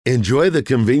Enjoy the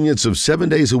convenience of 7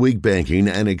 days a week banking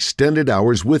and extended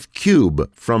hours with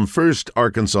Cube from First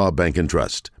Arkansas Bank and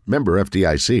Trust. Member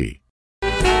FDIC.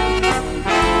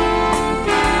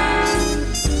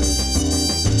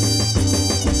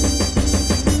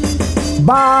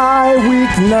 Bye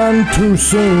week none too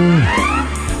soon.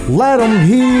 Let them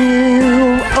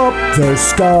heal up their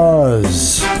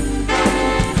scars.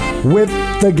 With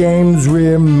the games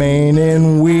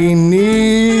remaining, we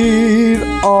need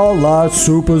all our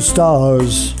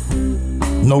superstars.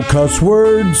 No cuss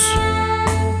words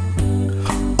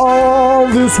all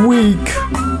this week.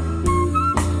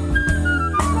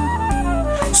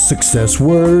 Success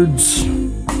words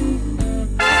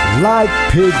like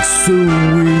pig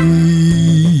suey.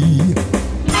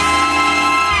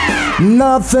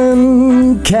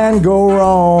 Nothing can go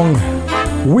wrong.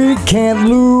 We can't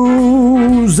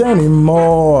lose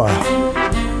anymore.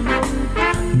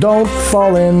 Don't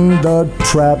fall in the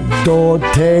trap door.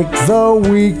 Take the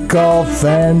week off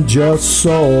and just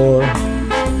soar.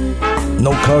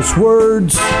 No cuss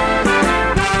words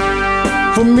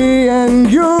for me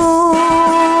and you.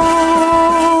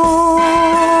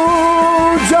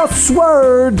 Just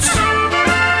words.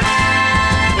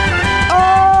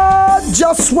 Oh,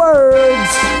 just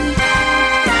words.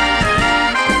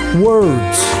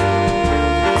 Words.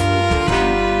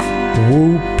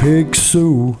 Woo Pig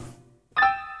Sue.